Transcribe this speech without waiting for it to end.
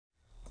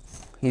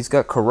He's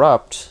got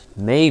corrupt.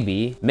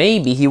 Maybe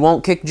he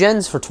won't kick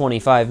gens for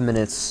 25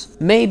 minutes.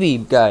 Maybe,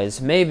 guys,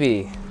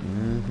 maybe.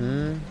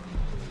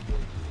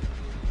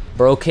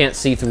 Bro can't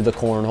see through the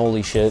corn,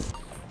 holy shit.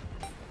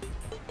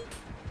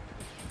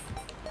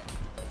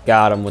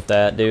 Got him with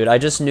that, dude. I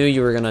just knew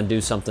you were gonna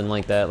do something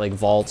like that, like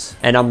vault.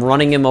 And I'm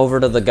running him over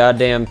to the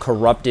goddamn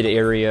corrupted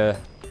area.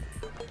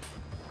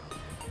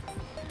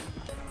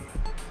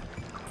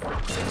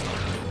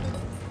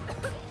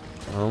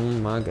 Oh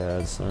my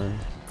god, son.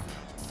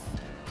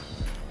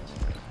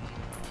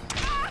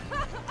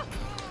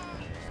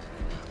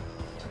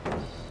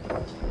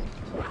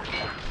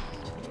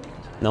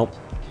 Nope.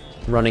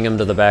 Running him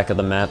to the back of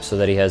the map so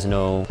that he has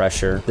no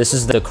pressure. This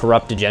is the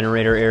corrupted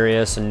generator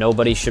area, so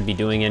nobody should be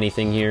doing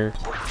anything here.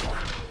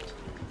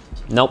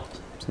 Nope.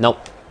 Nope.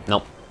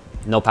 Nope.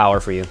 No power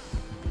for you.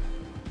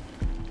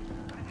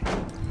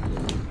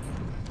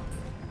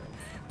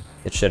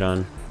 Get shit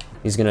on.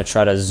 He's gonna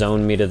try to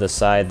zone me to the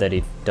side that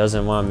he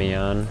doesn't want me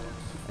on.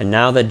 And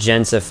now the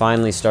gens have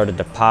finally started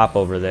to pop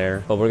over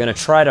there. But we're gonna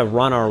try to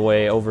run our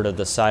way over to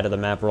the side of the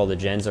map where all the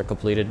gens are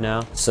completed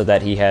now, so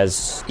that he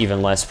has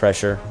even less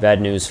pressure.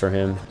 Bad news for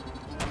him.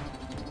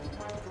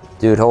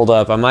 Dude, hold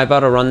up. Am I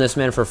about to run this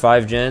man for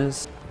 5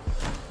 gens?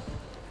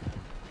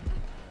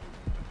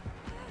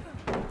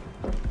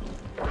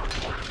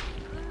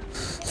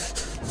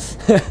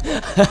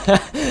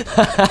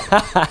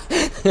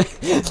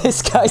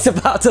 This guy's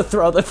about to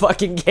throw the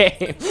fucking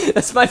game.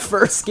 That's my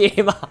first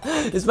game.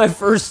 It's my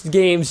first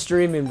game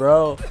streaming,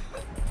 bro.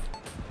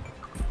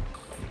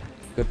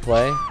 Good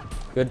play.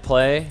 Good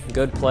play.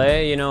 Good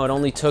play. You know, it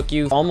only took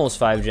you almost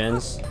 5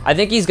 gens. I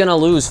think he's gonna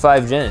lose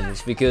 5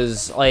 gens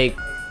because, like,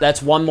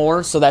 that's 1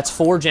 more, so that's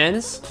 4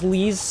 gens.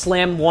 Please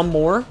slam 1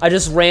 more. I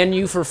just ran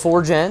you for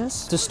 4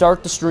 gens to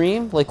start the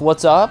stream. Like,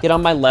 what's up? Get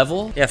on my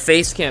level. Yeah,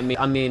 face cam me.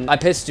 I mean, I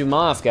pissed him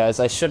off, guys.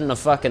 I shouldn't have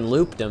fucking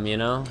looped him, you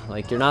know?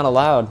 Like, you're not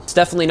allowed. It's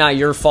definitely not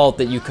your fault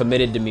that you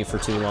committed to me for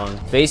too long.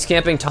 Face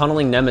camping,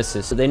 tunneling,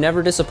 nemesis. They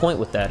never disappoint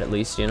with that, at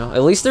least, you know?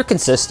 At least they're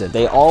consistent.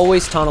 They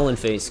always tunnel and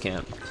face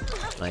camp.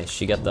 Nice,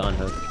 she got the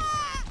unhook.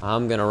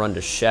 I'm gonna run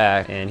to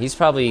Shaq, and he's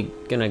probably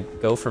gonna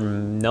go for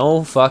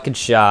no fucking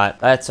shot.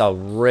 That's a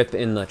rip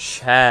in the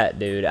chat,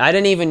 dude. I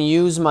didn't even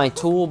use my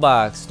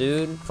toolbox,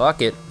 dude.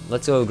 Fuck it.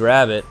 Let's go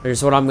grab it.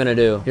 Here's what I'm gonna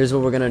do. Here's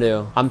what we're gonna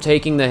do. I'm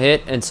taking the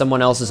hit, and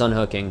someone else is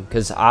unhooking,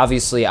 because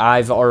obviously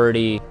I've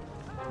already...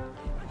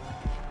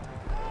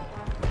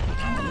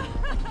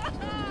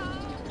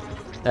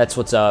 That's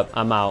what's up.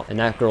 I'm out, and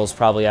that girl's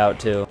probably out,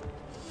 too.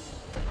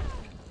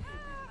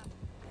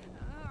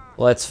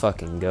 Let's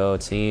fucking go,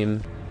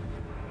 team.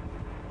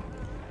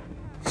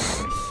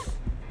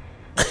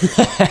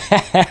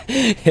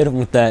 Hit him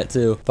with that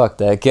too. Fuck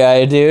that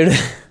guy, dude.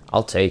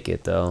 I'll take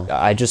it though.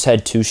 I just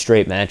had 2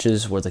 straight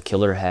matches where the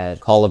killer had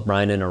Call of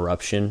Brine and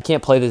Eruption.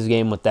 Can't play this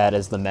game with that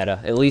as the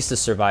meta, at least a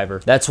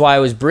survivor. That's why I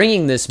was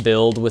bringing this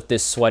build with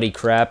this sweaty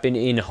crap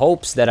in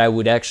hopes that I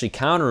would actually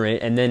counter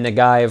it, and then the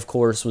guy of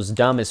course was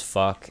dumb as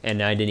fuck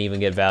and I didn't even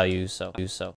get value, so.